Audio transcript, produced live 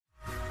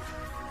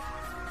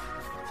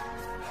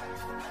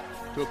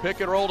To a pick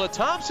and roll to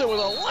Thompson with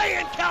a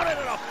lay-in counted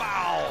and a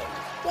foul.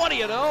 What do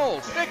you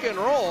know? Pick and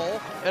roll,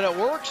 and it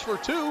works for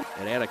two.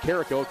 And Anna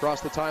Carrico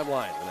across the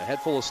timeline. And a head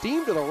full of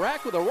steam to the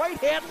rack with a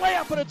right-hand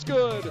layup, and it's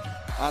good.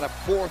 On a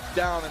 4th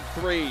down and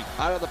 3,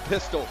 out of the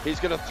pistol. He's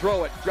going to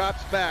throw it,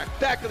 drops back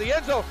to the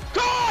end zone.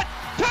 Caught!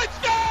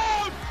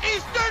 Touchdown!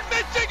 Eastern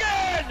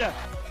Michigan!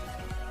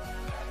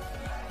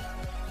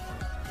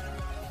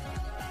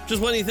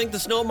 Just when you think the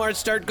snow might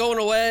start going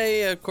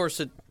away, of course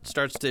it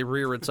starts to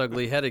rear its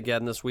ugly head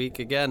again this week.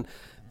 Again,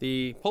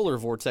 the Polar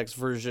Vortex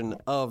version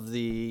of the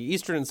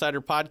Eastern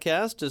Insider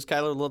podcast as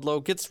Kyler Ludlow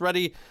gets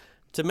ready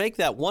to make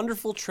that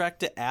wonderful trek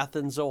to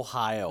Athens,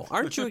 Ohio.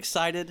 Aren't you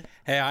excited?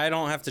 Hey, I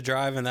don't have to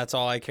drive, and that's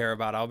all I care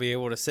about. I'll be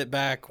able to sit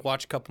back,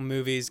 watch a couple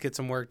movies, get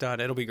some work done.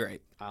 It'll be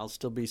great. I'll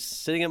still be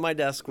sitting at my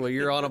desk while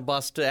you're on a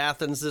bus to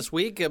Athens this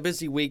week. A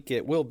busy week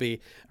it will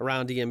be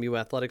around EMU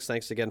Athletics.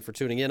 Thanks again for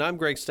tuning in. I'm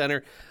Greg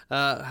Stenner.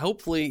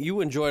 Hopefully you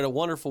enjoyed a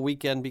wonderful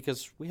weekend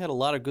because we had a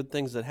lot of good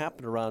things that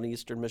happened around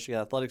Eastern Michigan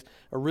Athletics.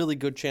 A really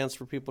good chance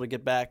for people to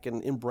get back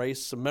and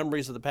embrace some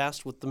memories of the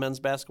past with the Men's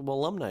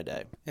Basketball Alumni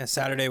Day. Yeah,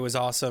 Saturday was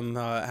awesome,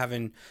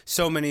 having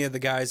so many of the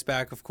guys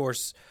back. Of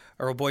course,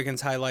 Earl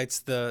Boykins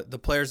highlights the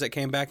players that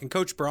came back, and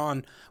Coach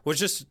Braun was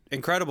just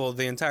incredible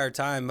the entire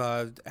time,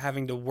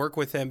 having to work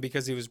with him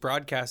because he was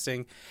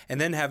broadcasting, and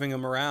then having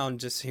him around,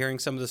 just hearing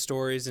some of the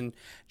stories. And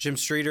Jim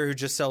Streeter, who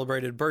just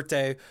celebrated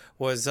birthday,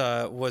 was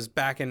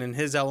back in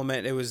his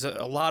element. It was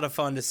a lot of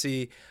fun to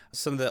see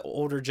some of the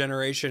older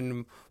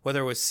generation,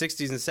 whether it was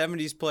 60s and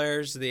 70s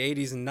players, the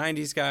 80s and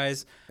 90s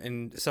guys,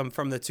 and some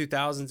from the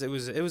 2000s.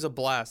 It was a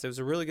blast. It was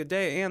a really good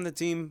day, and the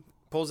team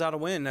pulls out a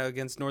win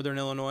against Northern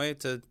Illinois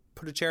to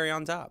put a cherry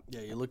on top.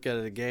 Yeah, you look at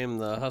it, a game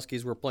the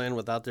Huskies were playing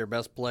without their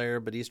best player,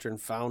 but Eastern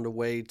found a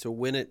way to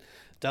win it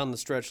down the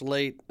stretch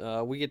late.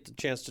 We get the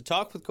chance to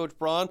talk with Coach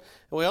Braun,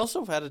 and we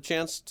also had a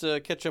chance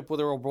to catch up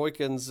with Earl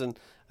Boykins, and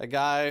a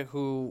guy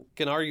who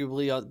can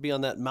arguably be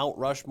on that Mount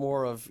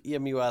Rushmore of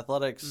EMU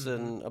athletics,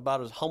 and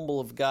about as humble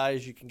of a guy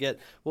as you can get.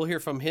 We'll hear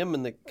from him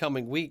in the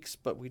coming weeks,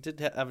 but we did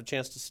have a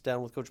chance to sit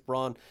down with Coach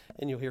Braun,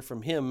 and you'll hear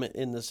from him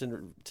in this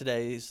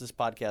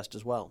podcast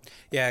as well.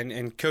 Yeah,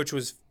 and Coach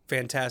was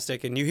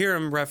fantastic, and you hear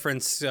him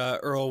reference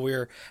Earl. We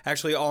were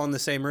actually all in the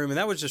same room, and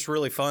that was just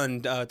really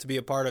fun to be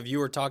a part of. You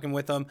were talking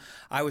with him.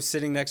 I was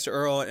sitting next to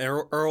Earl,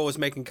 and Earl was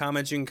making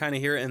comments. You can kind of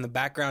hear it in the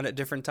background at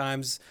different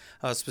times,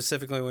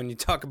 specifically when you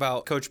talk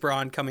about Coach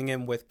Braun coming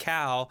in with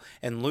Cal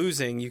and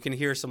losing. You can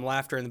hear some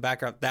laughter in the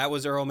background. That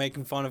was Earl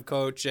making fun of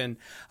Coach, and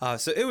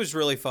so it was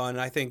really fun.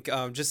 I think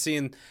just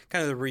seeing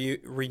kind of the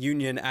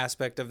reunion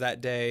aspect of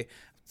that day.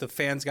 The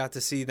fans got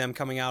to see them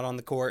coming out on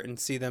the court and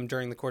see them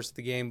during the course of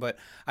the game. But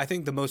I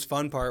think the most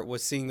fun part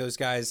was seeing those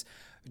guys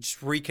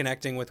just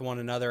reconnecting with one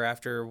another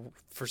after,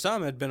 for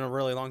some, had been a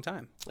really long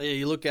time. Yeah,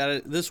 you look at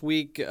it this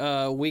week,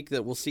 week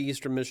that we'll see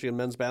Eastern Michigan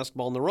men's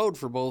basketball on the road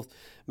for both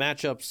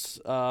matchups,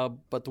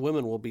 but the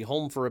women will be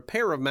home for a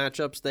pair of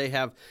matchups. They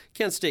have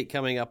Kent State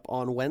coming up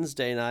on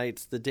Wednesday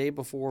night, the day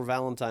before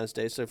Valentine's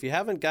Day. So if you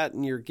haven't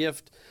gotten your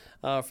gift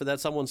for that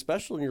someone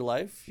special in your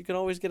life, you can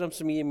always get them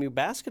some EMU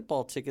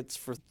basketball tickets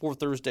for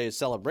Thursday's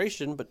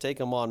celebration, but take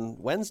them on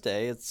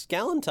Wednesday. It's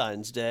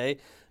Galentine's Day,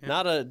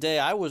 not a day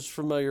I was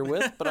familiar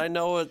with, but I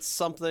know it's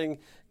something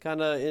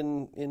kind of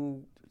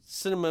in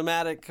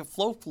cinematic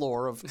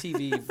folklore of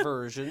TV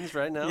versions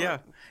right now.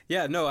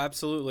 Yeah, no,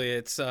 absolutely.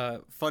 It's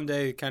a fun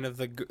day, kind of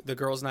the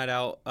girls' night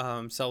out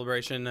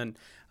celebration, and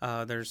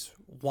there's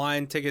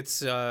wine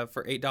tickets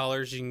for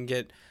 $8. You can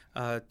get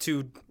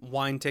 2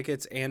 wine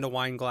tickets and a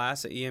wine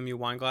glass at EMU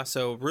Wine Glass.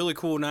 So really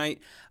cool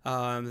night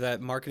that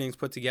marketing's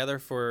put together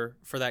for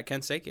that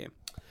Kent State game.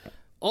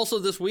 Also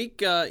this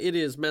week, it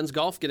is men's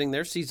golf getting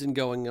their season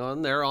going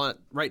on. They're on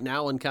right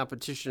now in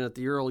competition at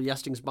the Earl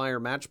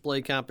Yestingsmeyer Match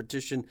Play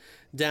competition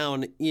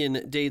down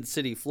in Dade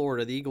City,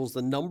 Florida. The Eagles,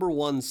 the number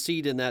 1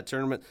 seed in that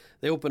tournament.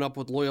 They open up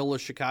with Loyola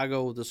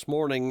Chicago this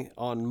morning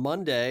on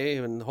Monday,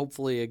 and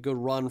hopefully a good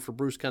run for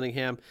Bruce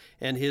Cunningham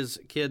and his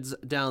kids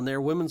down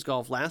there. Women's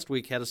golf last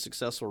week had a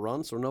successful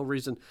run, so no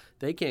reason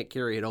they can't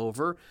carry it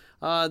over.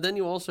 Then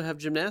you also have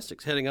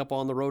gymnastics heading up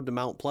on the road to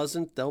Mount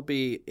Pleasant. There'll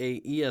be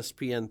a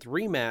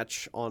ESPN3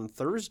 match on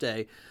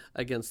Thursday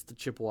against the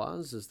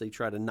Chippewas as they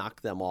try to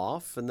knock them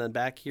off. And then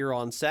back here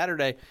on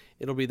Saturday,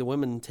 it'll be the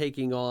women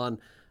taking on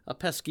a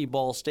pesky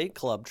Ball State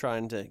club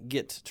trying to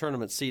get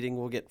tournament seeding.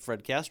 We'll get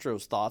Fred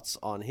Castro's thoughts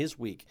on his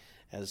week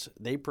as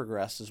they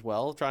progress as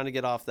well, trying to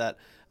get off that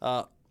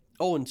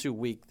 0-2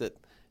 week that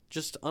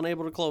just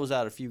unable to close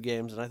out a few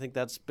games, and I think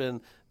that's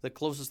been the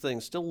closest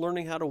thing, still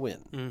learning how to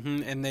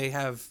win. And they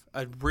have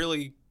a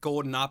really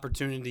golden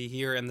opportunity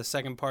here in the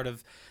second part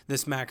of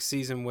this MAC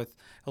season with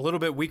a little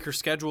bit weaker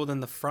schedule than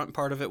the front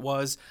part of it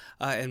was.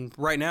 And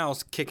right now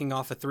it's kicking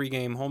off a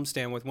 3-game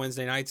homestand with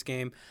Wednesday night's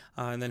game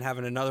and then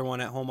having another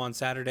one at home on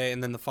Saturday,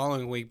 and then the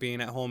following week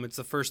being at home. It's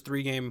the first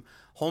 3-game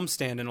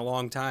homestand in a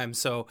long time.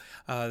 So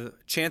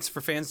chance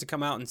for fans to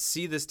come out and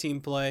see this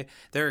team play.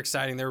 They're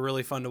exciting. They're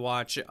really fun to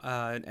watch.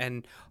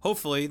 And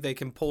hopefully they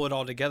can pull it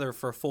all together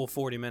for a full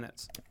 40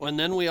 minutes. And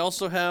then we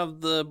also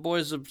have the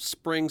boys of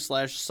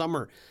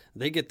spring/summer.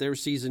 They get their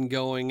season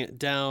going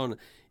down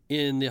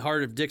in the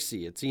heart of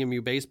Dixie. It's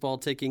EMU baseball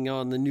taking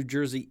on the New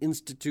Jersey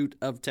Institute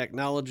of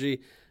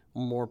Technology,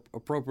 more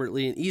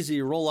appropriately and easy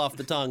to roll off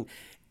the tongue,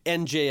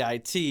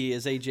 NJIT,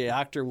 as AJ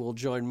Octor will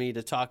join me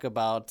to talk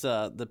about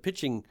the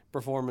pitching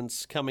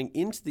performance coming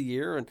into the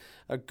year and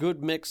a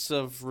good mix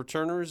of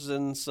returners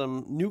and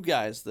some new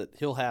guys that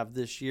he'll have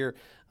this year.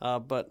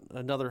 But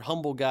another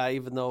humble guy,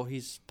 even though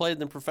he's played in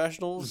the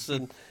professionals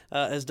and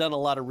has done a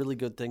lot of really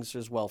good things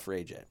as well for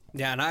AJ.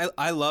 Yeah, and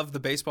I love the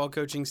baseball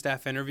coaching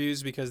staff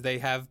interviews because they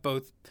have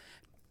both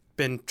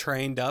been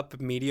trained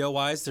up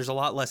media-wise. There's a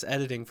lot less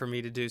editing for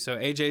me to do. So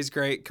AJ's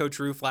great. Coach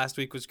Roof last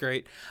week was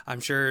great. I'm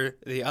sure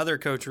the other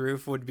Coach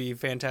Roof would be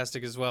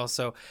fantastic as well.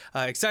 So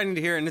exciting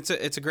to hear, and it's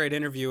a great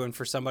interview. And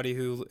for somebody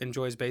who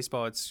enjoys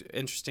baseball, it's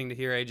interesting to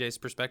hear AJ's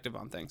perspective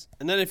on things.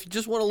 And then if you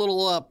just want a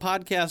little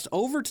podcast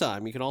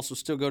overtime, you can also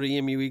still go to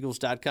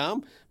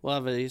emueagles.com. We'll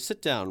have a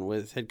sit-down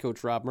with head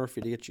coach Rob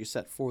Murphy to get you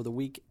set for the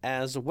week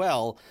as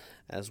well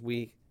as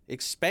we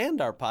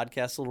expand our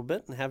podcast a little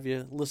bit and have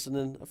you listen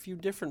in a few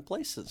different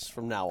places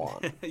from now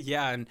on.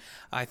 Yeah, and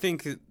I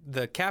think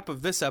the cap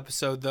of this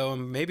episode, though,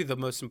 and maybe the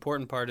most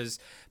important part, is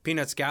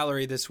Peanut's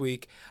Gallery this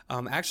week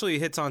actually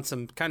hits on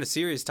some kind of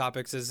serious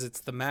topics, as it's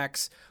the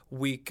MAC's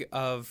week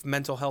of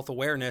mental health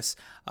awareness,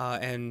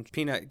 and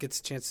Peanut gets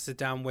a chance to sit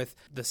down with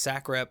the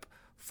SAC rep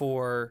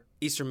for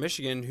Eastern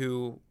Michigan,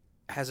 who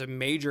has a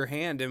major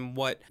hand in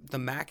what the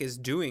MAC is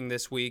doing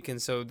this week. And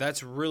so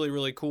that's really,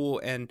 really cool,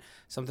 and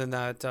something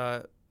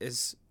that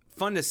is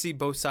fun to see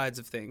both sides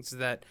of things,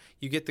 that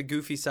you get the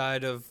goofy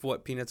side of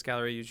what Peanut's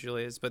Gallery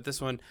usually is, but this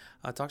one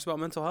talks about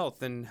mental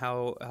health and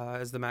how,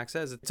 as the MAC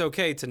says, it's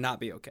okay to not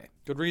be okay.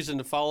 Good reason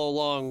to follow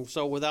along.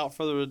 So without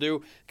further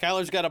ado,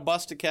 Kyler's got a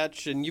bus to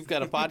catch and you've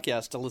got a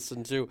podcast to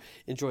listen to.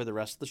 Enjoy the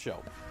rest of the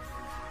show.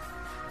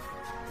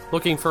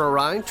 Looking for a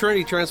ride?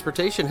 Trinity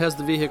Transportation has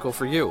the vehicle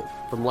for you.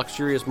 From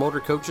luxurious motor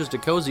coaches to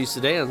cozy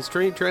sedans,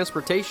 Trinity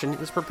Transportation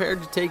is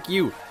prepared to take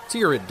you to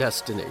your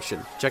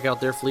destination. Check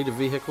out their fleet of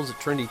vehicles at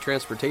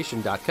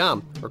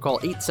TrinityTransportation.com or call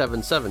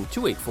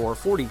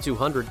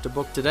 877-284-4200 to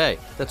book today.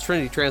 That's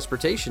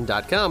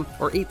TrinityTransportation.com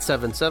or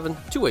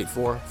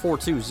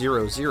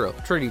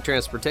 877-284-4200. Trinity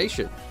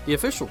Transportation, the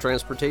official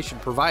transportation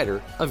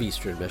provider of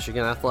Eastern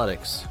Michigan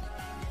Athletics.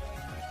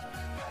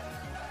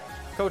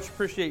 Coach,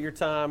 appreciate your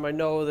time. I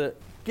know that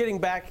getting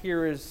back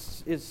here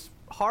is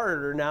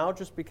harder now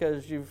just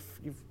because you've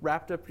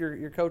wrapped up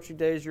your coaching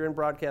days, you're in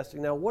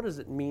broadcasting now. What does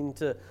it mean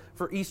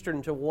for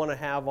Eastern to want to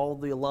have all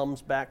the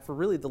alums back for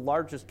really the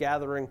largest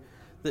gathering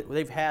that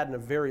they've had in a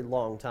very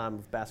long time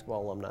of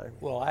basketball alumni?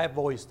 Well, I've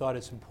always thought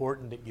it's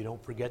important that you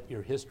don't forget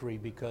your history,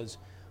 because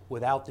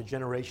without the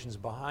generations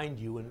behind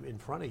you and in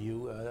front of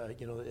you,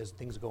 as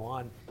things go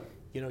on,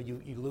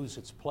 you lose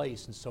its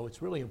place. And so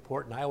it's really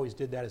important. I always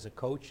did that as a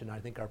coach, and I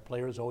think our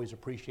players always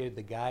appreciated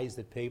the guys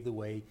that paved the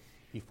way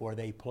before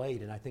they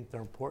played, and I think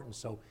they're important.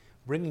 So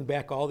bringing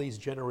back all these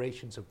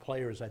generations of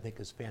players, I think,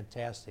 is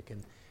fantastic,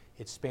 and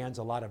it spans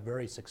a lot of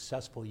very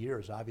successful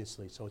years,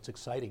 obviously, so it's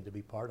exciting to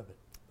be part of it.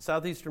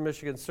 Southeastern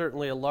Michigan,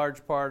 certainly a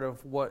large part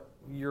of what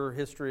your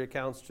history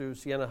accounts to.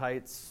 Siena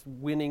Heights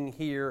winning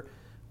here.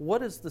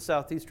 What does the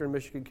Southeastern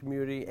Michigan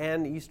community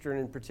and Eastern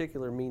in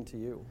particular mean to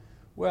you?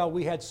 Well,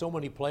 we had so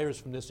many players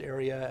from this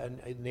area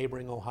and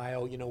neighboring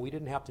Ohio. We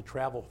didn't have to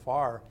travel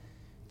far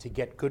to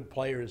get good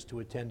players to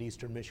attend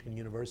Eastern Michigan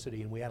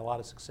University, and we had a lot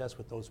of success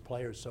with those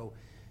players. So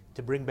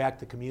to bring back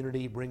the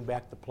community, bring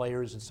back the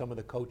players and some of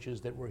the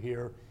coaches that were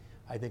here,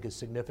 I think is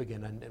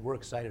significant, and we're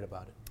excited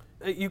about it.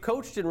 You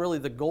coached in really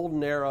the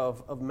golden era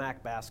of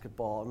MAC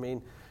basketball. I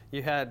mean,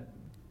 you had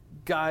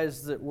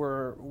guys that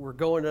were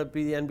going to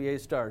be the NBA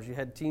stars. You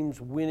had teams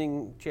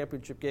winning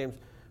championship games.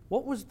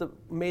 What was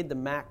made the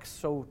MAC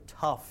so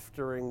tough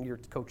during your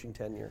coaching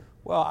tenure?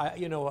 Well,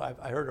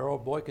 I heard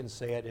Earl Boykins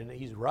say it, and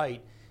he's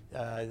right.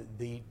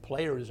 The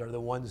players are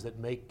the ones that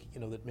make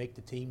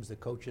the teams. The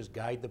coaches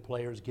guide the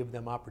players, give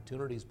them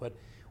opportunities. But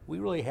we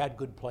really had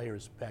good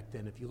players back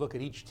then. If you look at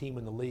each team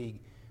in the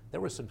league,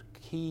 there were some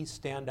key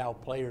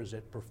standout players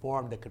that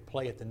performed, that could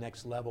play at the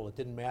next level. It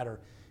didn't matter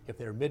if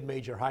they're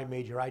mid-major,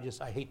 high-major. I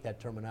hate that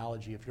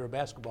terminology. If you're a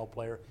basketball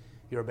player,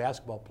 you're a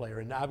basketball player.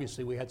 And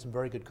obviously we had some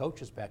very good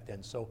coaches back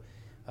then. So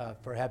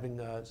for having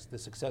the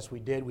success we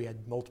did, we had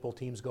multiple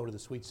teams go to the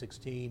Sweet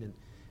 16, and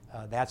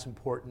that's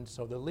important.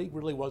 So the league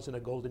really wasn't a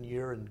golden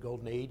year and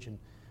golden age, and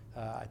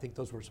I think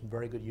those were some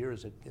very good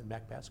years in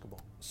MAC basketball.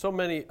 So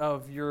many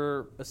of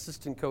your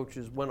assistant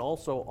coaches went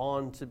also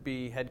on to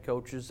be head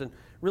coaches, and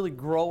really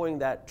growing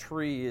that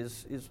tree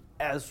is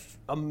as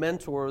a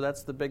mentor,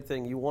 that's the big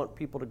thing. You want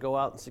people to go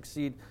out and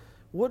succeed.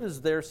 What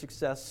does their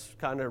success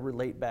kind of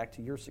relate back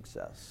to your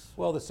success?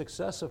 Well, the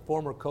success of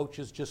former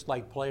coaches, just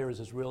like players,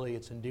 is really,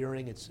 it's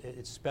endearing, it's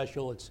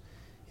special,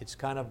 it's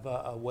kind of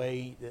a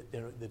way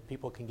that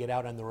people can get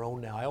out on their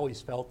own now. I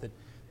always felt that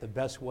the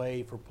best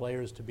way for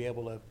players to be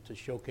able to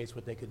showcase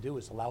what they could do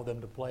is allow them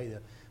to play.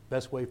 The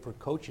best way for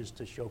coaches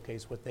to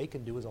showcase what they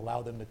can do is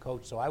allow them to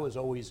coach. So I was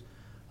always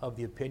of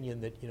the opinion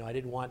that, I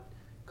didn't want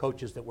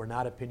coaches that were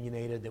not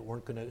opinionated, that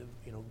weren't going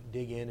to,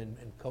 dig in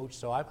and coach.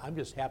 So I'm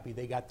just happy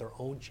they got their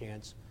own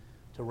chance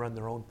to run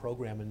their own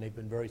program, and they've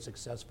been very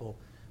successful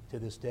to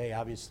this day.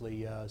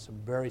 Obviously, some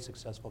very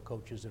successful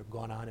coaches that have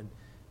gone on, and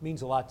it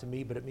means a lot to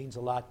me, but it means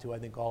a lot to, I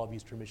think, all of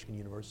Eastern Michigan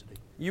University.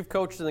 You've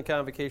coached in the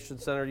Convocation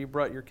Center. You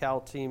brought your Cal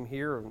team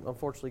here and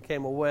unfortunately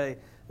came away,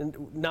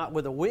 and not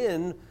with a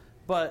win,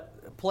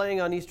 but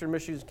playing on Eastern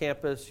Michigan's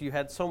campus. You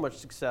had so much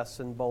success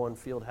in Bowen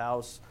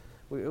Fieldhouse.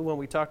 When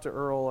we talked to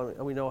Earl,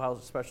 we know how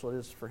special it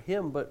is for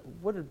him, but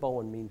what did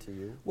Bowen mean to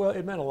you? Well,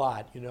 it meant a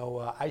lot.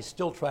 I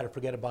still try to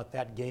forget about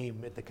that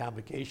game at the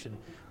Convocation.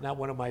 Not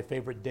one of my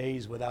favorite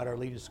days without our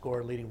leading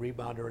scorer, leading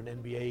rebounder,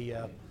 and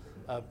NBA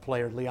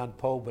player, Leon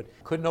Poe, but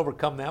couldn't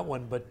overcome that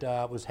one. But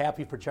was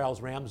happy for Charles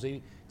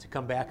Ramsey to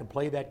come back and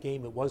play that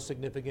game. It was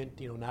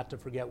significant, not to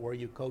forget where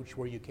you coached,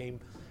 where you came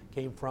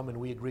from, and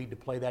we agreed to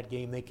play that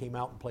game. They came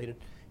out and played it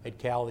at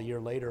Cal a year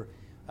later.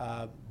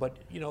 But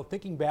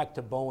thinking back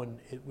to Bowen,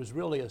 it was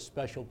really a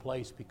special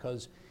place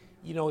because,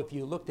 if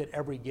you looked at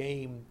every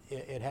game,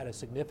 it had a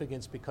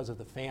significance because of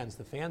the fans.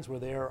 The fans were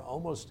there,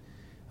 almost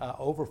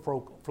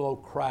overflow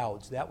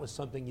crowds. That was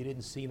something you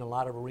didn't see in a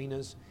lot of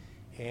arenas,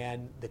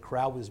 and the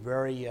crowd was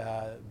very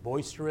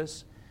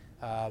boisterous.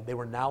 They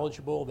were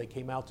knowledgeable. They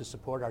came out to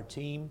support our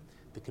team.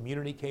 The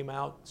community came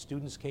out.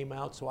 Students came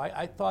out. So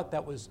I thought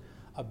that was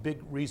a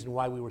big reason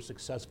why we were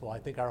successful. I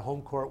think our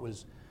home court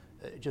was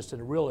just a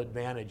real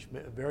advantage.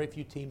 Very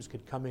few teams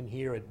could come in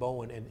here at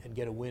Bowen and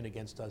get a win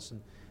against us,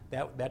 and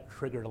that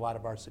triggered a lot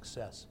of our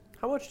success.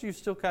 How much do you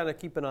still kind of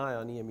keep an eye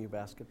on EMU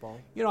basketball?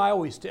 I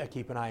always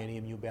keep an eye on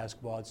EMU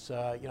basketball. It's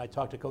I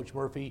talked to Coach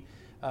Murphy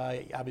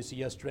obviously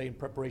yesterday in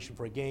preparation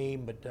for a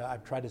game, but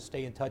I've tried to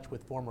stay in touch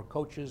with former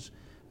coaches,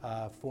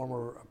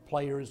 former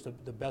players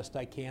the best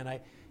I can.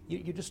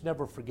 You just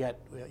never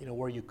forget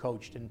where you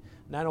coached, and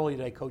not only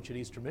did I coach at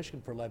Eastern Michigan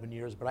for 11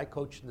 years, but I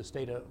coached in the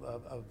state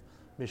of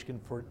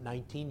Michigan for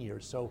 19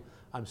 years. So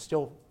I'm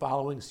still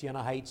following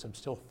Siena Heights, I'm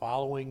still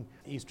following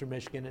Eastern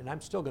Michigan, and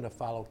I'm still going to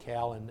follow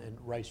Cal and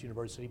Rice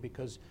University,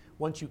 because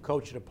once you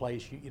coach at a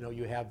place,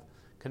 you have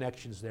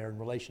connections there and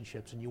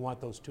relationships, and you want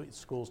those two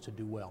schools to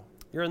do well.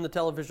 You're in the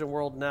television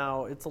world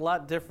now. It's a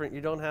lot different.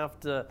 You don't have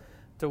to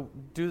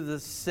do the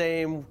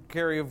same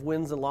carry of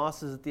wins and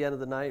losses at the end of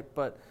the night,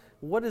 but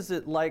what is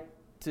it like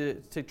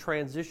to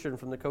transition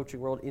from the coaching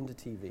world into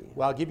TV?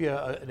 Well, I'll give you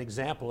an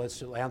example.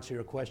 Let's answer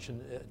your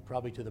question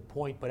probably to the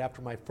point, but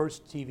after my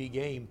first TV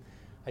game,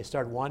 I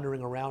started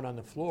wandering around on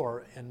the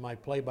floor, and my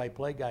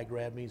play-by-play guy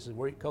grabbed me and said,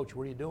 Coach,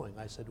 what are you doing?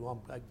 I said, well,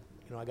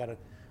 I got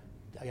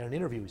an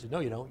interview. He said,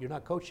 no, you don't. You're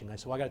not coaching. I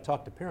said, well, I got to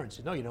talk to parents. He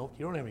said, no, you don't.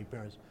 You don't have any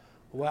parents.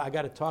 Well, I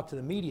got to talk to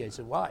the media. He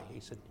said, why? He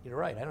said, you're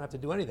right. I don't have to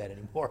do any of that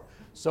anymore.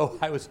 So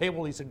I was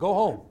able, he said, go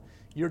home.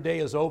 Your day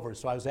is over.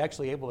 So I was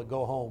actually able to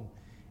go home.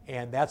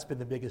 And that's been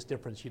the biggest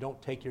difference. You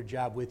don't take your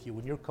job with you.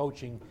 When you're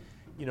coaching,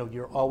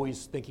 you're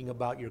always thinking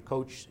about your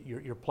coach,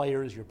 your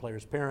players'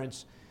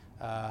 parents,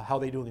 how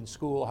they're doing in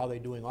school, how they're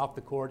doing off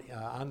the court,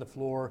 on the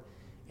floor.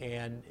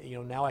 And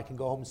now I can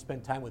go home and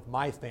spend time with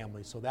my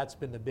family. So that's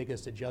been the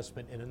biggest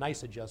adjustment, and a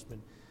nice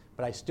adjustment.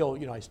 But I still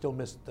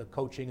miss the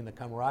coaching and the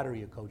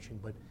camaraderie of coaching.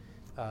 But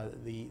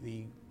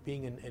the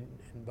being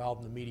involved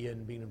in the media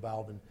and being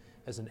involved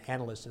as an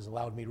analyst has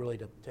allowed me really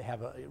to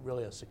have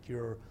a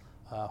secure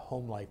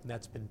home life, and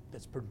that's been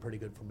pretty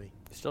good for me.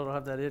 You still don't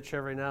have that itch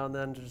every now and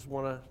then to just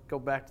want to go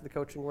back to the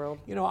coaching world?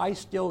 I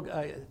still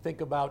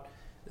think about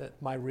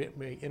my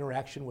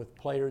interaction with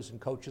players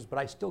and coaches, but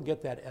I still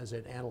get that as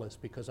an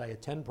analyst because I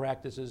attend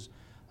practices,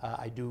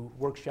 I do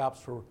workshops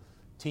for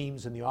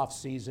teams in the off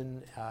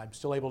season. I'm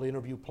still able to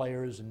interview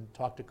players and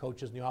talk to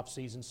coaches in the off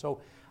season. So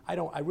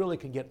I really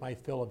can get my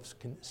fill of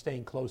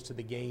staying close to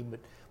the game.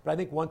 But I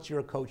think once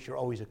you're a coach, you're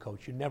always a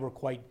coach. You never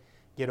quite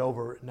get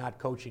over not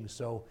coaching.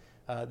 So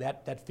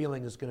that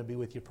feeling is going to be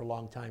with you for a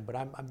long time. But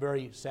I'm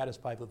very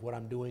satisfied with what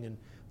I'm doing and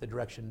the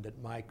direction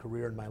that my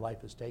career and my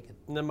life has taken.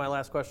 And then my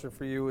last question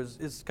for you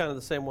is kind of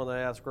the same one that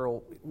I asked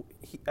Earl.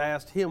 I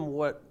asked him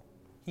what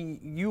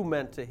you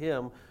meant to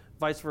him,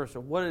 vice versa.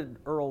 What did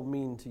Earl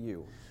mean to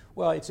you?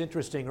 Well, it's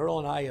interesting. Earl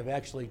and I have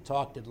actually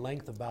talked at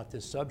length about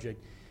this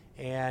subject.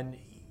 And,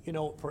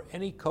 for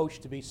any coach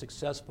to be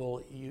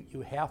successful,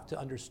 you have to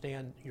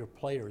understand your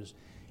players.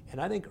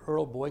 And I think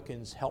Earl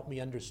Boykins helped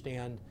me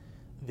understand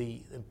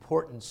the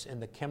importance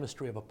and the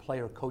chemistry of a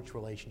player-coach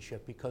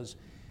relationship, because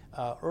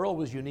Earl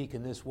was unique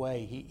in this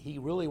way. He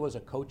really was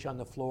a coach on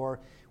the floor.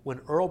 When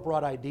Earl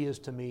brought ideas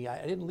to me,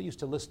 I didn't used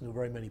to listen to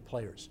very many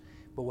players.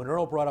 But when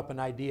Earl brought up an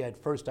idea, at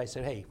first I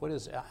said, hey,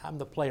 I'm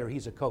the player,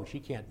 he's a coach. He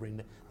can't bring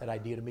that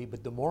idea to me.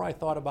 But the more I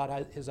thought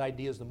about his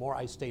ideas, the more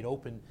I stayed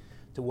open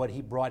to what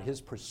he brought, his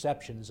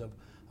perceptions of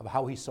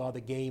how he saw the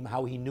game,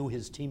 how he knew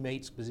his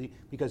teammates,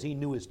 because he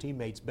knew his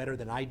teammates better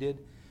than I did.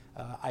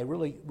 I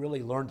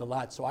really learned a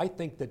lot. So I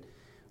think that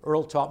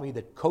Earl taught me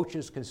that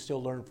coaches can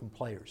still learn from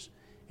players.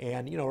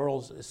 And, you know,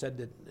 Earl said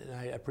that, and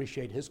I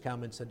appreciate his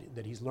comments,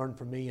 that he's learned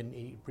from me and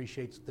he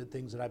appreciates the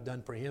things that I've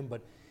done for him.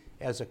 But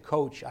as a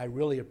coach, I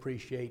really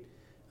appreciate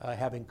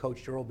having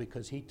coached Earl,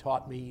 because he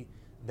taught me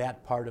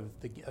that part of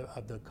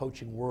the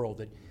coaching world,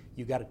 that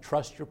you got to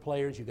trust your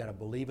players, you got to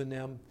believe in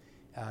them,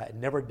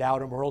 never doubt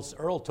them.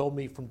 Earl told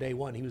me from day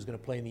one he was going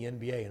to play in the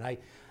NBA, and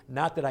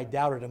not that I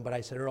doubted him, but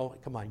I said, Earl,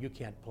 come on, you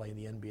can't play in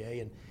the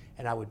NBA,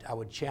 and I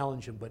would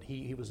challenge him. But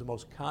he was the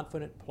most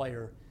confident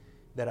player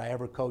that I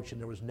ever coached, and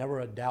there was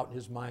never a doubt in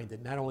his mind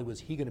that not only was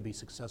he going to be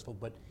successful,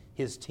 but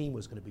his team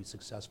was going to be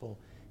successful,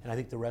 and I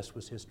think the rest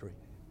was history.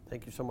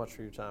 Thank you so much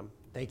for your time.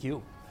 Thank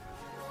you.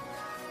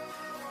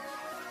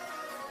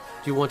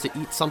 Do you want to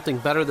eat something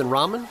better than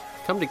ramen?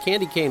 Come to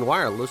Candy Cane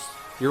Wireless,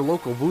 your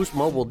local Boost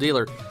Mobile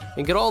dealer,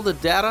 and get all the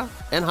data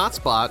and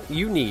hotspot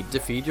you need to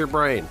feed your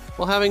brain,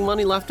 while having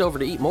money left over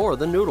to eat more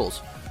than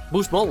noodles.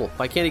 Boost Mobile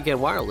by Candy Cane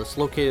Wireless,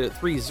 located at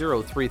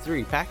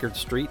 3033 Packard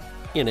Street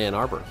in Ann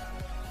Arbor.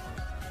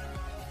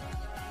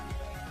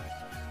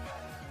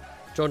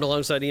 Joined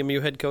alongside EMU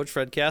head coach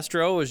Fred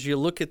Castro as you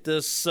look at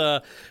this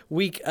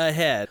week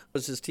ahead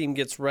as his team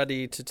gets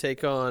ready to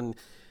take on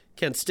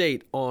Kent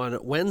State on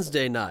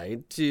Wednesday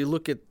night. To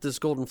look at this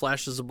Golden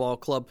Flashes of Ball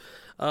club,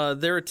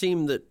 they're a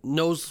team that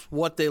knows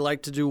what they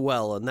like to do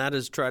well, and that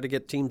is try to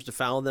get teams to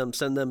foul them,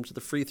 send them to the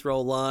free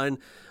throw line.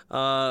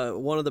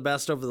 One of the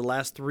best over the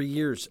last 3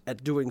 years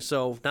at doing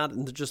so, not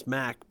in just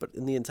MAC, but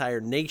in the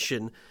entire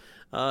nation.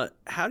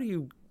 How do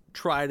you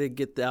try to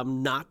get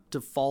them not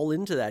to fall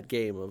into that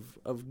game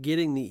of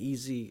getting the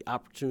easy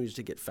opportunities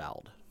to get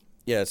fouled?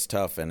 Yeah, it's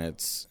tough, and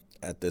it's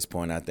at this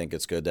point I think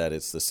it's good that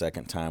it's the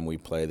second time we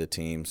play the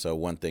team. So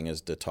one thing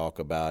is to talk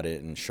about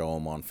it and show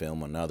them on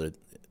film. Another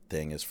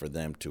thing is for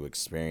them to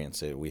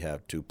experience it. We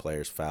have 2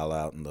 players foul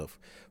out in the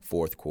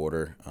fourth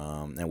quarter,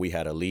 and we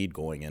had a lead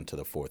going into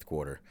the fourth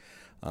quarter.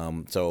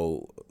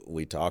 So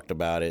we talked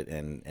about it,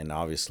 and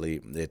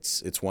obviously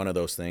it's one of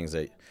those things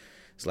that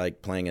it's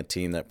like playing a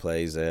team that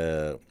plays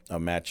a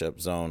matchup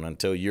zone.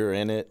 Until you're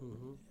in it,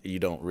 you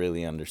don't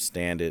really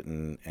understand it.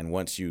 And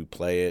once you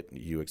play it,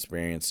 you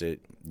experience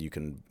it, you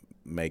can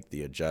make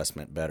the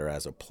adjustment better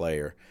as a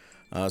player.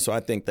 So I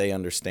think they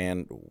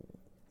understand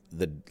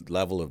the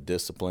level of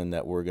discipline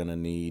that we're going to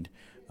need.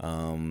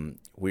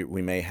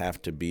 We may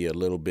have to be a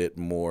little bit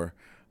more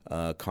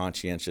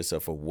conscientious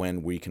of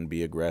when we can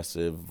be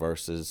aggressive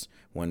versus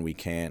when we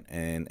can't.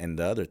 And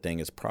the other thing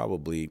is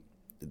probably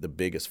the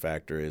biggest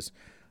factor is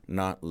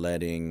not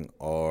letting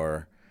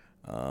our,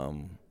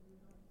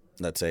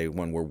 let's say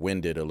when we're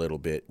winded a little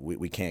bit,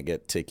 we can't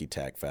get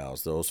ticky-tack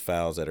fouls. Those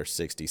fouls that are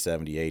 60,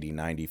 70, 80,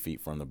 90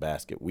 feet from the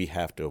basket, we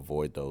have to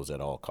avoid those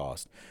at all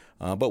costs.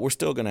 But we're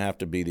still going to have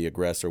to be the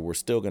aggressor. We're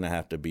still going to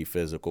have to be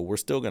physical. We're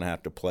still going to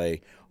have to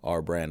play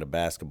our brand of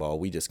basketball.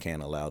 We just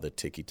can't allow the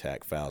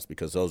ticky-tack fouls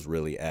because those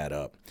really add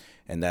up,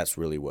 and that's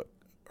really what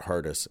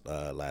hurt us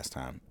last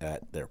time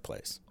at their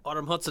place.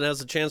 Autumn Hudson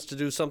has a chance to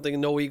do something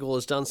no Eagle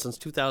has done since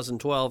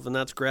 2012, and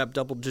that's grab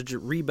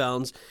double-digit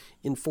rebounds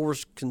in 4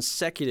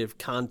 consecutive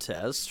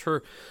contests.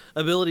 Her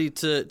ability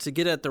to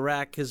get at the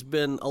rack has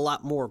been a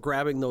lot more,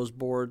 grabbing those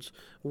boards.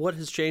 What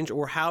has changed,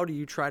 or how do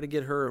you try to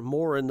get her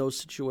more in those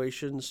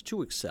situations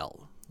to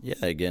excel? Yeah,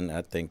 again,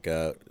 I think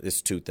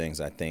it's 2 things.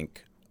 I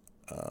think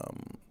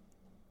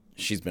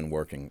she's been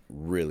working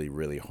really,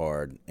 really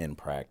hard in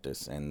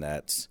practice, and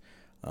that's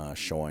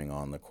showing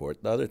on the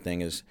court. The other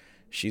thing is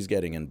she's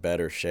getting in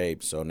better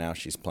shape, so now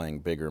she's playing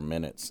bigger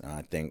minutes.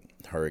 I think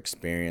her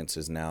experience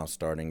is now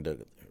starting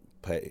to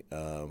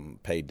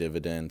pay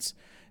dividends,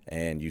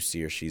 and you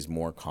see her, she's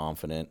more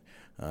confident.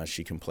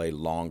 She can play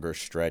longer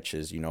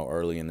stretches. You know,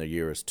 early in the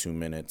year is 2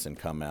 minutes and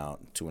come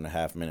out,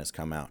 2.5 minutes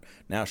come out.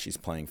 Now she's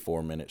playing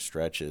 4-minute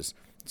stretches.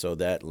 So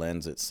that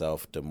lends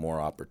itself to more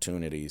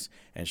opportunities,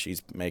 and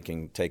she's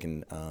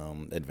taking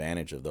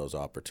advantage of those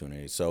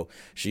opportunities. So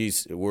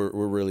we're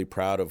really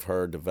proud of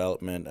her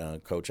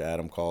development. Coach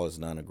Adam Call has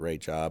done a great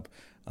job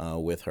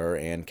with her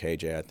and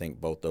KJ. I think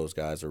both those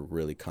guys are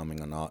really coming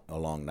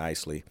along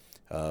nicely.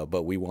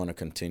 But we want to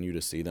continue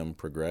to see them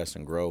progress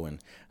and grow. And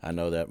I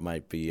know that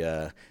might be,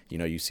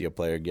 you see a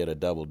player get a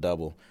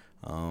double-double,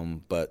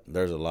 but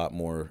there's a lot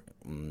more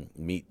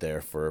meat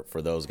there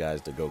for those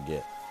guys to go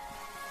get.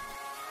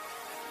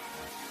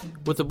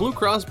 With the Blue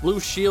Cross Blue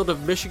Shield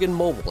of Michigan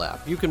mobile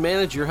app, you can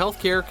manage your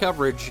healthcare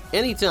coverage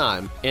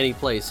anytime,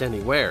 anyplace,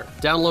 anywhere.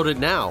 Download it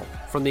now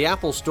from the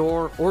Apple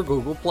Store or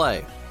Google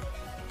Play.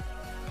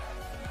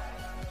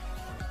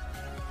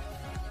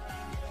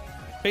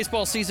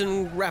 Baseball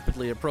season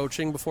rapidly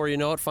approaching. Before you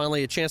know it,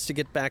 finally a chance to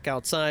get back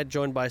outside,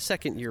 joined by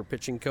second-year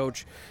pitching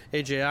coach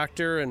A.J.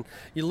 Achter. And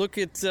you look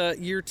at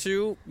year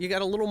 2, you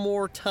got a little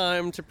more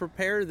time to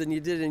prepare than you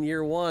did in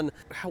year 1.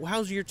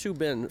 How's year 2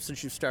 been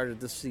since you've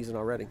started this season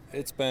already?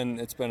 It's been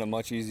a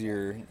much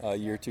easier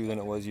year 2 than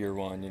it was year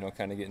 1,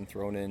 kind of getting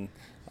thrown in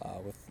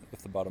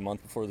with about a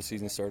month before the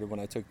season started when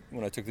I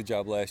took the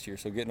job last year.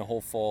 So getting a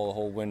whole fall, a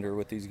whole winter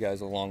with these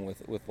guys along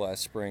with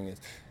last spring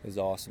is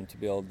awesome to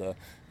be able to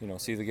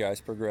see the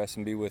guys progress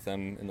and be with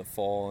them in the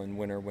fall and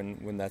winter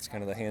when that's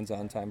kind of the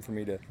hands-on time for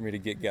me to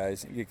get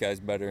guys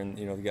better. And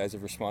the guys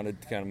have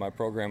responded to kind of my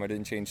program. I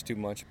didn't change too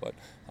much, but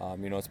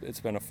it's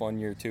been a fun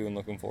year too, and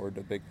looking forward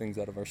to big things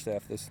out of our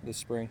staff this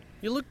spring.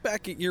 You look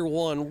back at year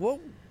one, what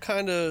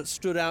kind of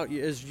stood out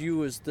as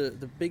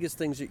the biggest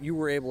things that you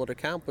were able to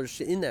accomplish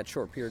in that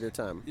short period of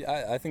time?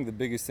 Yeah, I think the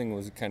biggest thing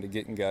was kind of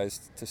getting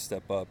guys to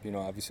step up.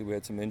 Obviously we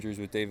had some injuries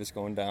with Davis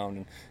going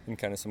down and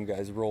kind of some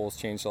guys' roles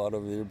changed a lot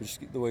over the year, but just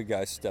the way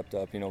guys stepped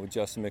up, with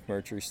Justin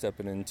McMurtry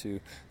stepping into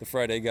the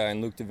Friday guy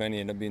and Luke DeVenny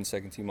ended up being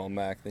second team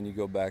All-MAC. Then you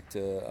go back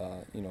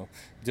to,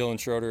 Dylan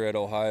Schroeder at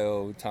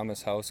Ohio,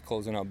 Thomas House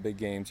closing out big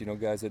games,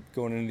 guys that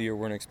going into the year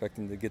weren't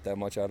expecting to get that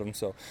much out of them.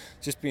 So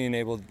just being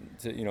able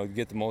to,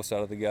 get the most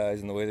out of the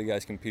guys and the way the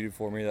guys competed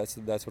for me, that's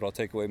what I'll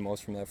take away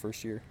most from that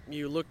first year.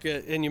 You look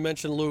at, and you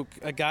mentioned Luke,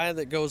 a guy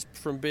that goes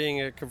from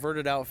being a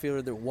converted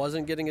outfielder that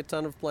wasn't getting a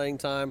ton of playing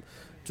time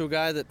to a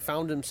guy that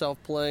found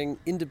himself playing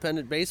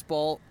independent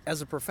baseball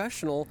as a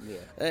professional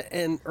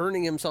and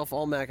earning himself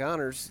All-MAC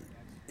honors.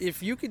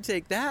 If you could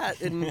take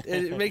that, and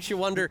it makes you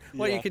wonder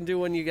what you can do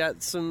when you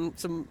got some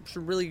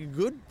really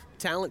good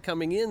talent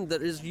coming in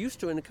that is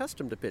used to and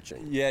accustomed to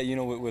pitching. Yeah,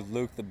 with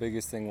Luke, the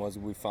biggest thing was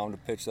we found a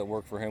pitch that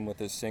worked for him with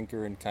his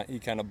sinker, and he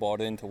kind of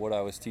bought into what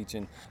I was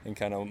teaching and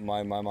kind of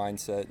my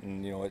mindset,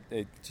 and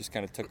it just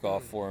kind of took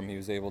off for him. He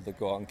was able to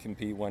go out and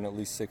compete, win at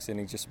least 6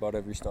 innings just about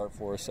every start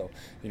for us. So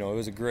it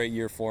was a great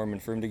year for him,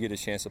 and for him to get a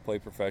chance to play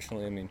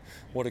professionally, I mean,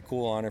 what a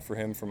cool honor for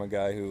him, from a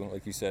guy who,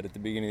 like you said, at the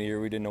beginning of the year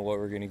we didn't know what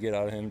we were going to get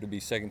out of him, to be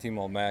second team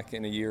All-MAC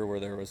in a year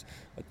where there was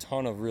a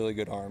ton of really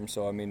good arms.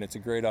 So I mean, it's a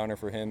great honor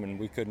for him, and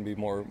we couldn't be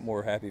more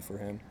happy for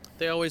him.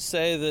 They always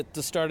say that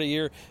to start a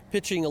year,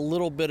 pitching a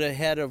little bit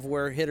ahead of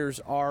where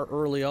hitters are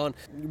early on.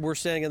 We're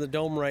standing in the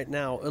Dome right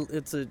now.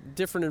 It's a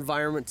different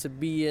environment to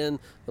be in.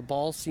 The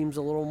ball seems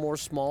a little more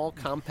small,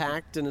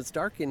 compact, and it's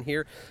dark in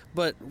here.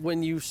 But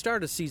when you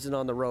start a season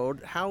on the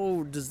road,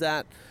 how does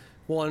that,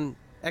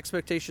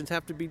 expectations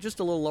have to be just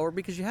a little lower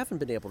because you haven't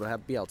been able to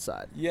be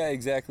outside? Yeah,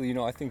 exactly.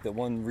 I think that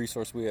one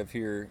resource we have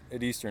here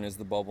at Eastern is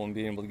the bubble, and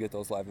being able to get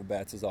those live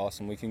at-bats is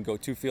awesome. We can go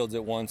 2 fields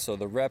at once, so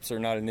the reps are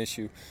not an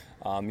issue.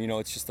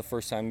 It's just the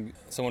first time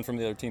someone from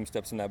the other team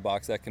steps in that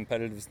box. That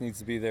competitiveness needs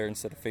to be there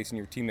instead of facing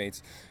your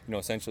teammates,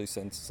 essentially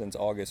since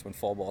August when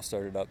fall ball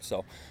started up.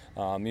 So,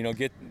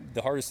 get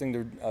the hardest thing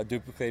to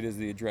duplicate is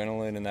the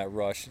adrenaline and that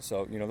rush.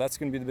 So, that's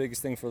going to be the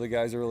biggest thing for the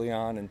guys early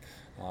on, and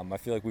I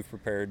feel like we've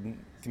prepared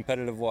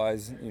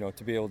competitive-wise,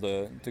 to be able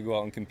to go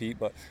out and compete,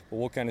 but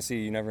we'll kind of see.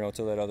 You never know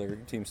until that other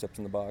team steps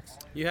in the box.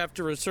 You have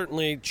to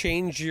certainly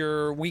change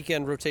your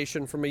weekend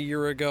rotation from a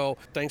year ago,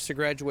 thanks to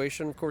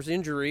graduation, of course,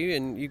 injury,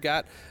 and you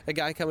got a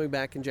guy coming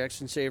back in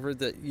Jackson Shaver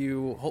that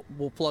you hope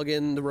will plug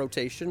in the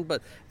rotation,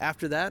 but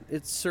after that,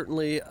 it's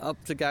certainly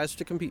up to guys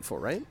to compete for,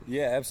 right?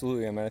 Yeah,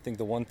 absolutely. I mean, I think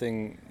the one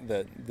thing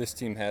that this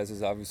team has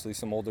is obviously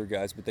some older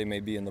guys, but they may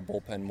be in the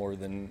bullpen more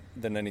than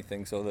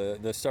anything. So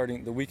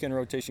the weekend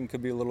rotation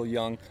could be a little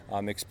young,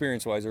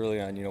 experience-wise early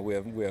on.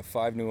 We have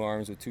 5 new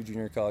arms with 2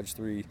 junior college,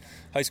 3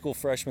 high school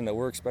freshmen that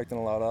we're expecting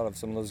a lot out of.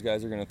 Some of those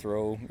guys are going to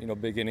throw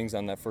big innings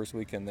on that first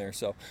weekend there.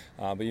 So,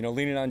 but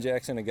leaning on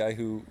Jackson, a guy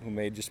who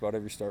made just about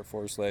every start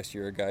for us last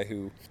year, a guy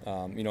who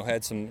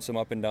had some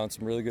up and down,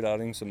 some really good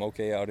outings, some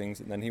okay outings,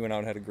 and then he went out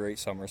and had a great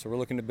summer. So we're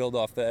looking to build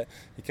off that.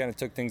 He kind of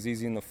took things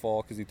easy in the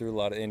fall because he threw a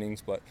lot of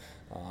innings, but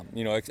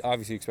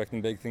obviously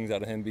expecting big things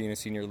out of him being a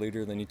senior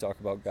leader. Then you talk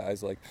about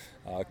guys like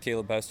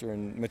Caleb Hester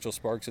and Mitchell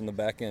Sparks in the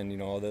back end.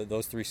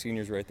 Those 3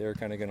 seniors right there are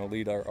kind of going to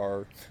lead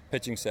our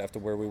pitching staff to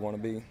where we want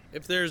to be.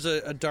 If there's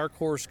a dark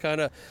horse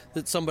kind of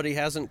that somebody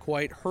hasn't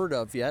quite heard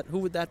of yet, who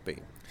would that be?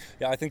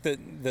 Yeah, I think that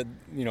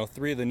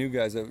 3 of the new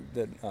guys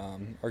that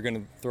are going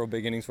to throw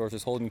big innings for us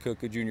is Holden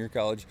Cook, a junior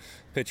college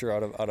pitcher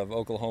out of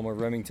Oklahoma,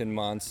 Remington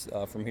Mons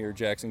from here,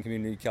 Jackson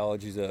Community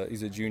College. He's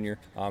a junior,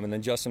 and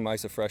then Justin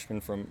Mice, a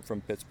freshman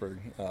from Pittsburgh.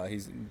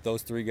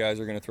 Those 3 guys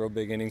are going to throw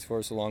big innings for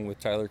us, along with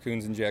Tyler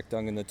Coons and Jack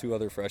Dungan, the 2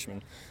 other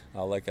freshmen,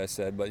 like I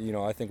said. But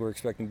I think we're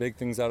expecting big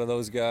things out of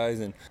those guys,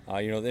 and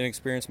the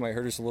inexperience might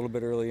hurt us a little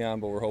bit early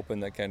on, but we're hoping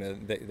that kind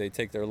of they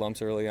take their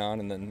lumps early on,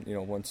 and then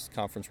once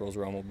conference rolls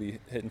around, we'll be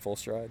hitting full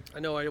stride.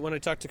 I know when I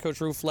talked to Coach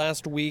Roof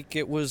last week,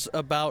 it was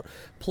about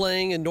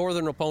playing a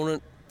northern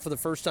opponent for the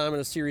first time in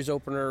a series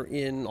opener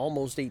in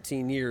almost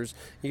 18 years.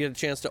 You get a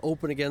chance to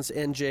open against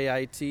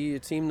NJIT, a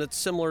team that's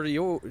similar to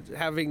you,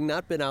 having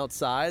not been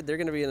outside. They're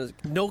going to be in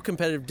no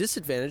competitive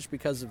disadvantage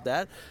because of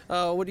that.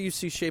 What do you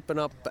see shaping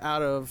up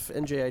out of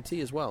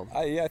NJIT as well?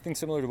 I think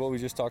similar to what we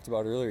just talked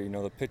about earlier.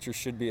 The pitchers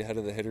should be ahead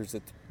of the hitters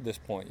at this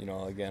point.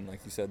 Again, like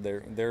you said,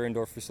 their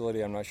indoor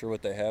facility, I'm not sure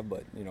what they have,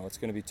 but it's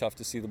going to be tough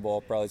to see the ball.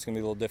 Probably it's going to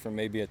be a little different,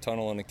 maybe a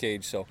tunnel and a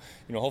cage. So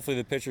hopefully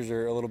the pitchers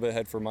are a little bit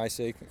ahead for my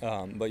sake.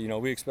 But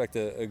we expect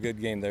a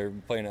good game. They're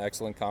playing an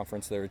excellent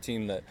conference. They're a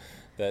team that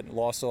that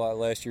lost a lot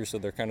last year, so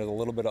they're kind of a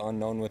little bit of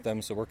unknown with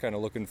them. So we're kind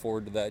of looking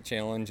forward to that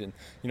challenge. And,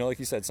 like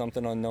you said,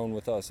 something unknown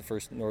with us, the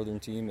first Northern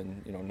team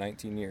in,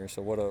 19 years.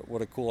 So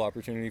what a cool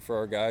opportunity for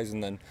our guys.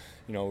 And then,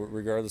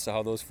 regardless of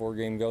how those 4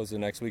 games goes, the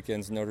next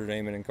weekend's Notre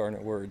Dame and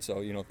Incarnate Word.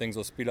 So, things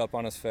will speed up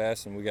on us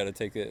fast, and we got to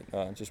take it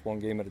just one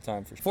game at a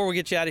time for sure. Before we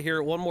get you out of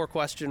here, one more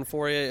question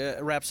for you.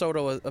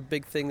 Rapsodo, a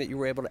big thing that you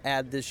were able to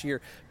add this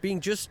year,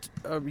 being just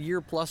a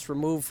year plus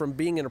removed from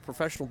being in a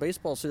professional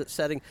baseball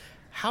setting,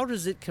 how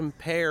does it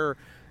compare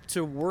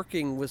to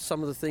working with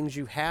some of the things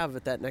you have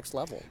at that next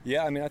level?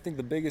 Yeah, I think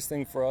the biggest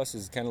thing for us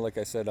is kind of like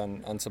I said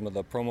on some of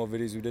the promo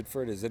videos we did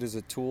for it is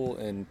a tool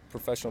in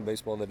professional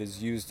baseball that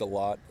is used a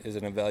lot as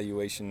an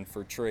evaluation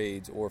for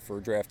trades or for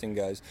drafting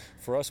guys.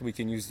 For us, we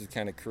can use it to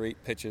kind of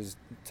create pitches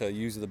to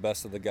use the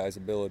best of the guy's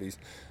abilities.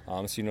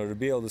 So, to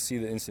be able to see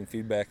the instant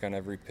feedback on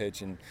every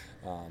pitch and,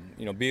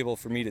 be able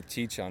for me to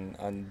teach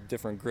on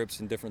different grips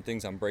and different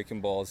things on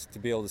breaking balls, to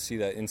be able to see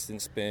that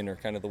instant spin or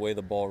kind of the way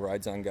the ball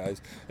rides on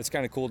guys. It's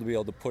kind of cool to be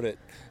able to put it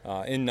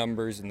in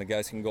numbers, and the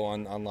guys can go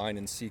online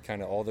and see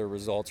kind of all their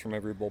results from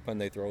every bullpen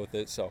they throw with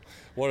it. So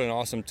what an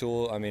awesome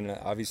tool.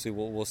 Obviously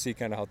we'll see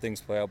kind of how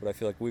things play out, but I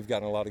feel like we've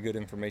gotten a lot of good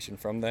information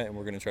from that, and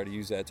we're going to try to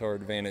use that to our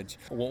advantage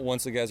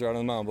once the guys are out on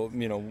the mound. But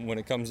when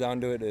it comes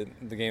down to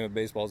it, the game of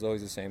baseball is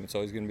always the same. It's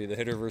always going to be the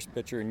hitter versus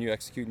pitcher, and you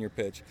executing your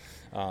pitch.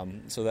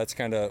 So that's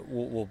kind of,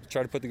 we'll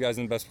try to put the guys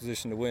in the best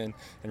position to win,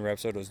 and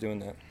Rapsodo's doing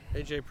that.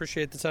 AJ,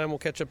 appreciate the time. We'll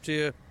catch up to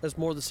you as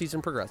more of the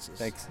season progresses.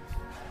 Thanks.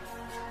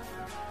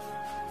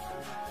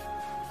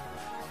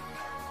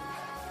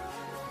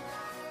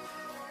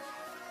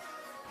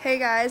 Hey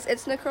guys,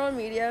 it's Nicole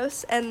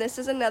Medios, and this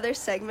is another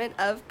segment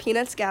of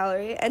Peanuts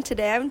Gallery, and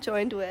today I'm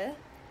joined with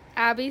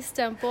Abby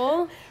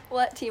Stemple.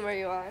 What team are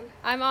you on?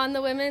 I'm on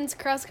the women's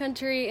cross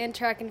country and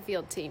track and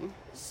field team.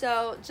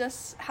 So,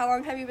 just how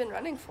long have you been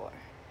running for?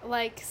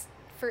 Like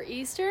for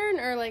Eastern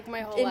or like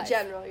my whole life? In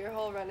general, your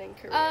whole running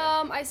career.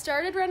 I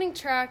started running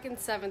track in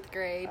 7th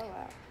grade. Oh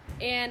wow.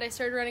 And I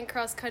started running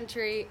cross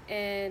country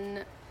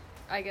in,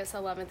 I guess,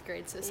 11th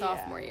grade, so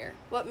sophomore year.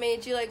 What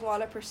made you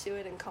want to pursue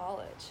it in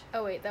college?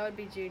 Oh wait, that would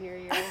be junior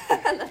year.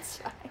 That's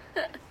fine.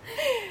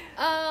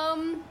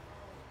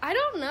 I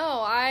don't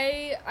know.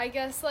 I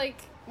guess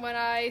when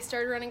I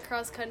started running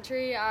cross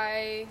country,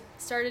 I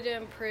started to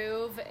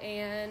improve,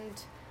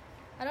 and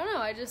I don't know,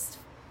 I just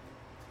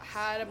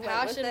had a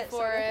passion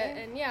for it.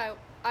 And yeah,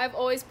 I've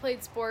always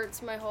played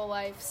sports my whole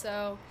life,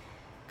 so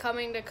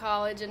coming to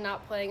college and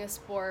not playing a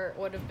sport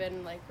would have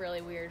been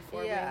really weird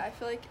for me. Yeah, I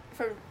feel like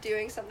from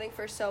doing something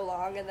for so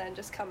long and then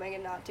just coming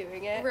and not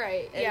doing it,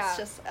 right? It's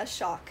just a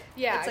shock.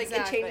 Yeah, it's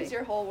exactly. It changes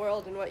your whole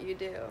world and what you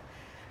do.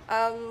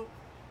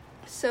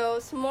 So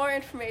some more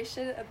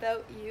information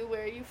about you.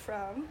 Where are you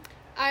from?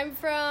 I'm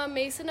from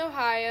Mason,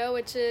 Ohio,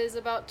 which is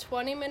about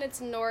 20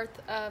 minutes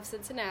north of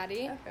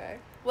Cincinnati. Okay.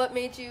 What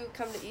made you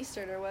come to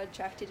Eastern, or what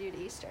attracted you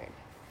to Eastern?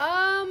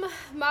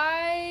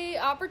 My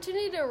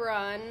opportunity to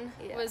run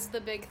was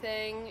the big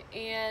thing,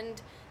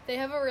 and they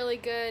have a really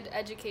good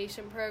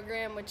education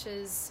program, which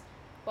is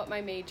what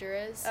my major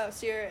is. Oh,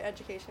 so you're an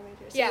education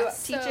major. So yeah, you're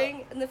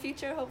teaching in the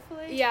future,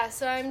 hopefully? Yeah,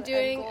 so I'm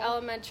doing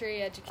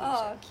elementary education.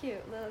 Oh,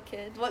 cute, little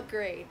kid. What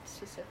grade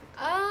specifically?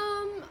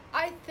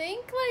 I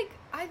think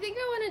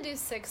I want to do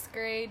 6th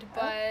grade,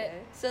 but okay.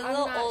 So a I'm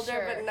little not older,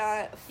 sure. but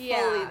not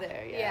fully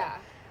there yet. Yeah.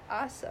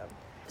 Awesome.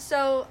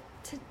 So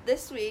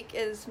this week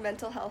is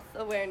Mental Health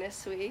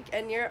Awareness Week,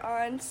 and you're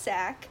on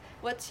SAC.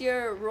 What's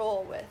your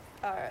role with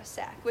our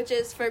SAC? Which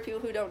is, for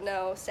people who don't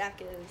know,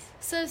 SAC is?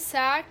 So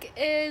SAC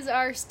is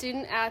our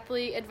Student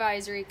Athlete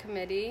Advisory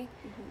Committee,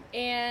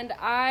 and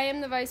I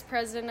am the vice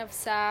president of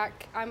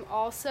SAC. I'm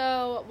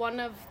also one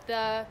of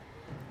the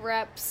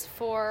reps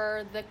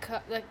for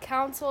the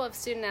Council of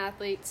Student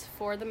Athletes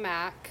for the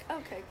MAC.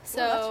 Okay, cool. So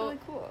that's really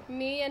cool.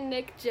 Me and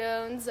Nick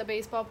Jones, a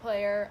baseball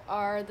player,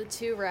 are the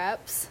 2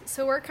 reps.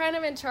 So we're kind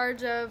of in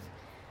charge of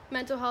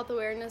Mental Health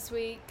Awareness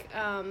Week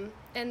and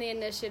the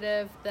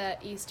initiative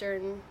that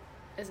Eastern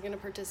is going to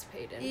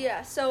participate in.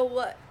 Yeah, so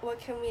what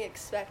can we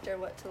expect, or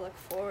what to look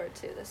forward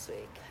to this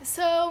week?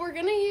 So we're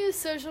going to use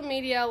social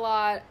media a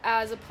lot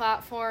as a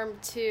platform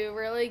to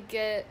really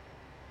get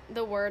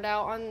the word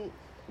out on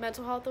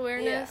mental health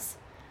awareness.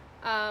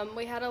 Yeah.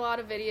 We had a lot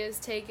of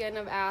videos taken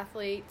of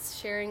athletes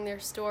sharing their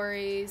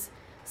stories,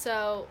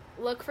 so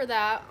look for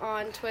that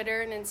on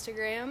Twitter and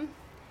Instagram.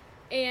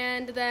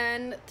 And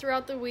then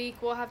throughout the week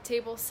we'll have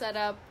tables set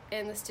up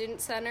in the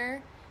student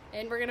center,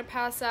 and we're going to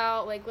pass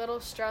out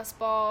little stress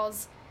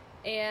balls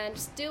and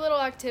just do little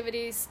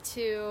activities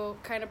to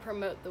kind of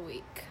promote the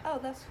week. Oh,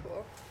 that's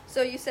cool.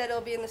 So you said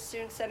it'll be in the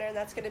student center, and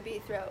that's going to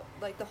be throughout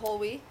the whole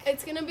week?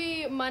 It's going to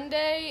be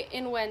Monday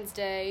and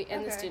Wednesday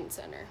in the student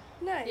center.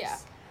 Nice. Yeah.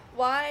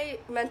 Why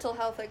mental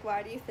health?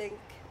 Why do you think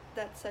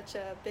that's such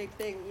a big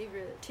thing,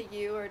 either to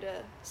you or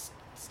to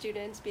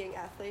students being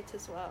athletes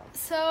as well?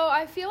 So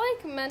I feel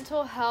like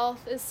mental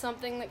health is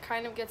something that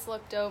kind of gets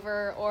looked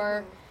over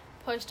or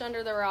pushed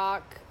under the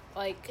rock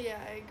Like, Yeah,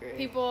 I agree.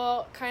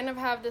 people kind of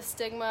have the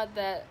stigma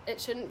that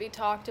it shouldn't be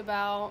talked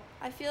about.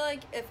 I feel like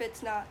if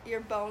it's not, your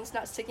bone's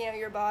not sticking out of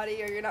your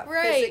body or you're not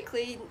Right.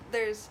 physically,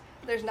 there's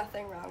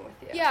nothing wrong with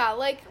you. Yeah,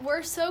 like,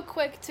 we're so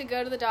quick to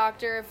go to the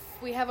doctor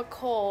if we have a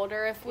cold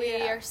or if we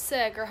Yeah. are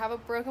sick or have a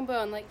broken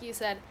bone, like you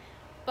said.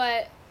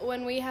 But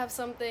when we have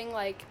something,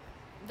 like,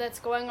 that's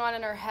going on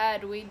in our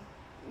head, we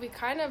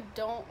kind of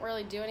don't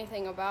really do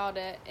anything about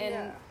it. And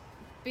Yeah.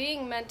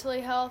 being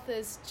mentally healthy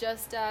is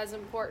just as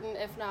important,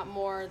 if not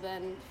more,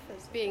 than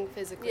being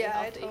physically Yeah,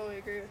 I healthy. totally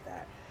agree with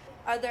that.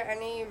 Are there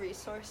any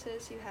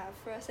resources you have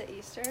for us at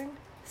Eastern?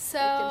 So,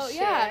 can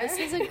yeah, share? this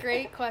is a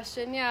great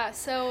question. Yeah,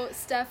 so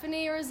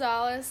Stephanie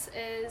Rosales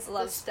is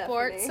Love the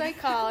sports Stephanie.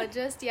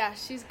 psychologist. Yeah,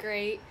 she's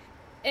great.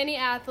 Any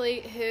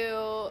athlete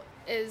who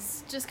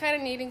is just kind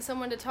of needing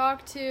someone to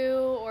talk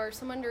to or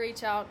someone to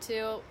reach out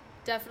to,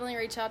 definitely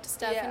reach out to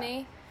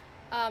Stephanie.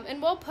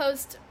 And we'll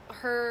post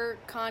her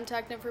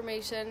contact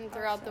information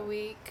throughout the Awesome.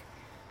 week.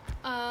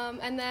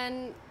 And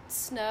then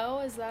Snow,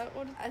 is that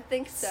what? I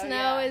think so. Snow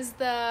yeah. is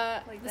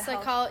the Like the the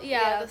health- the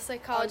on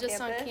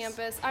psychologist on campus?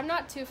 campus. I'm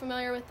not too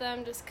familiar with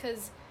them just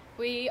because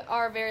we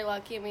are very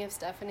lucky and we have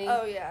Stephanie.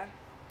 Oh yeah.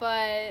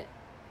 But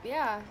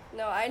yeah,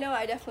 No, I know.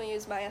 I definitely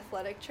use my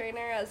athletic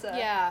trainer as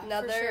Yeah, for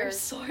another sure.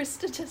 source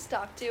to just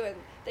talk to, and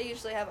they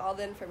usually have all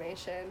the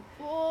information.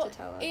 well, To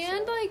tell us,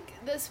 and so.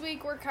 like this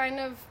week we're kind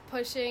of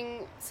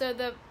pushing. So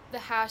the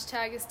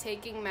hashtag is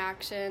taking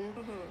Maction,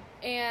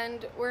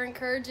 and we're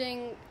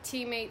encouraging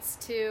teammates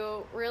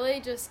to really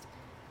just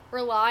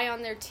rely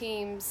on their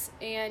teams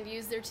and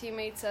use their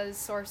teammates as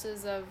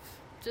sources of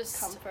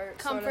just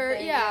Comfort. sort of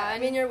thing. yeah. I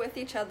and- mean, you're with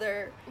each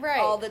other Right.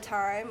 all the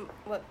time.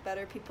 What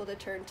better people to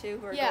turn to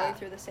who are Yeah. going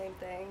through the same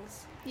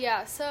things?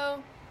 Yeah,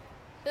 so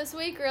this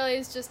week really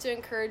is just to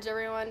encourage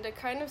everyone to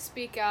kind of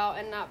speak out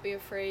and not be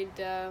afraid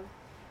to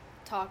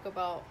talk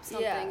about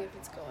something Yeah. if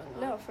it's going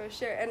on. No, for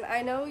sure. And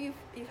I know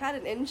you've had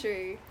an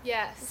injury.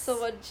 Yes. So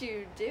what did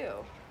you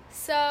do?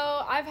 So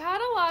I've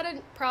had a lot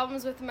of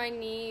problems with my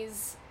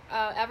knees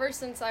ever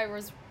since I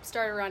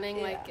started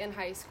running, like Yeah. in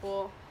high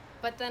school.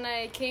 But then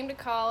I came to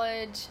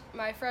college.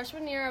 My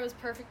freshman year, I was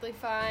perfectly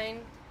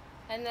fine.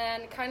 And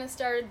then kind of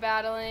started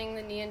battling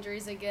the knee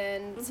injuries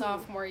again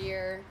sophomore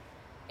year.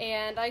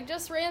 And I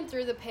just ran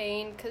through the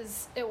pain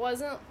because it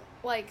wasn't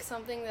like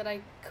something that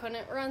I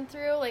couldn't run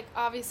through. Like,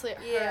 obviously it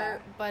hurt, Yeah.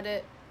 but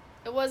it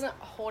wasn't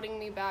holding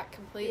me back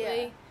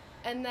completely. Yeah.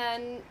 And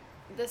then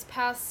this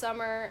past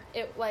summer,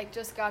 it like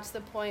just got to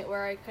the point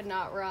where I could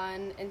not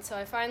run. And so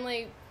I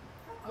finally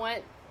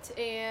went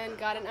and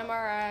got an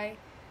MRI,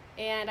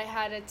 and I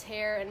had a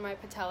tear in my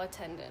patella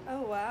tendon.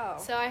 Oh wow.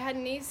 So I had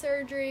knee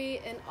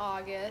surgery in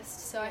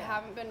August, so I Yeah.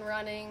 haven't been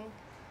running.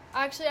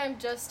 Actually, I'm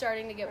just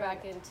starting to get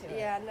back into it.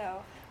 Yeah,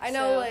 no. I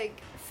know, So-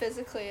 like,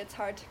 physically it's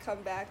hard to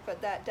come back,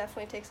 but that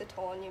definitely takes a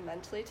toll on you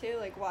mentally, too.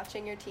 Like,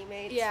 watching your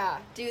teammates Yeah.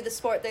 do the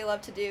sport they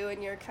love to do,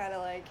 and you're kind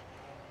of, like,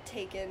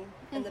 taken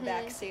in the Mhm.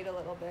 back seat a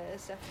little bit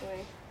is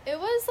definitely... It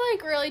was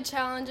like really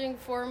challenging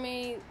for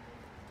me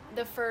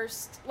the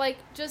first, like,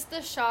 just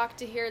the shock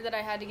to hear that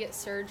I had to get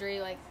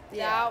surgery, like,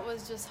 Yeah. that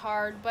was just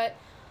hard. But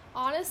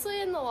honestly,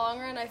 in the long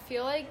run, I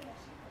feel like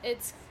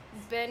it's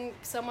been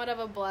somewhat of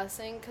a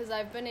blessing because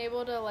I've been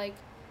able to, like,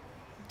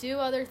 do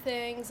other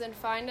things and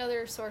find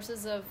other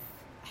sources of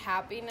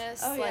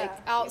happiness, Oh, like, yeah.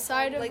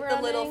 outside of like running,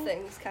 the little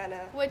things, kind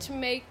of. which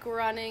make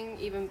running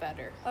even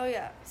better. Oh,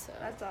 yeah. So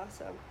That's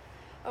awesome.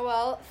 Oh,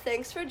 well,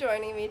 thanks for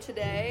joining me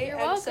today. You're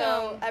and so,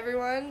 welcome.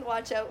 everyone,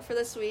 watch out for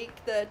this week.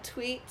 The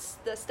tweets,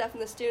 the stuff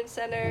in the Student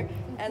Center,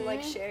 and,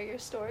 like, share your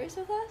stories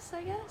with us,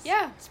 I guess. Mm-hmm.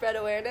 Yeah. Spread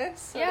awareness,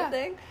 sort Yeah. of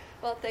thing.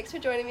 Well, thanks for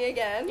joining me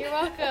again. You're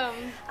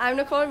welcome. I'm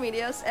Nicole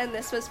Remedios, and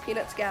this was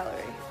Peanuts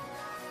Gallery.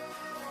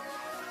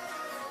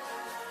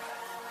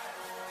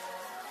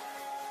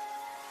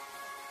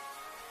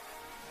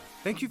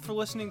 Thank you for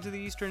listening to the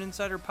Eastern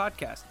Insider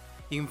podcast.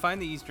 You can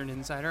find the Eastern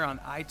Insider on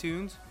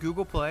iTunes,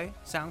 Google Play,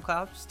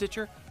 SoundCloud,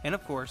 Stitcher, and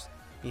of course,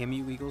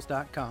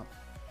 EMUEagles.com.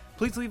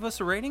 Please leave us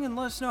a rating and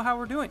let us know how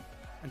we're doing.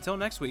 Until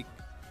next week,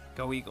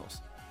 go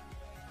Eagles.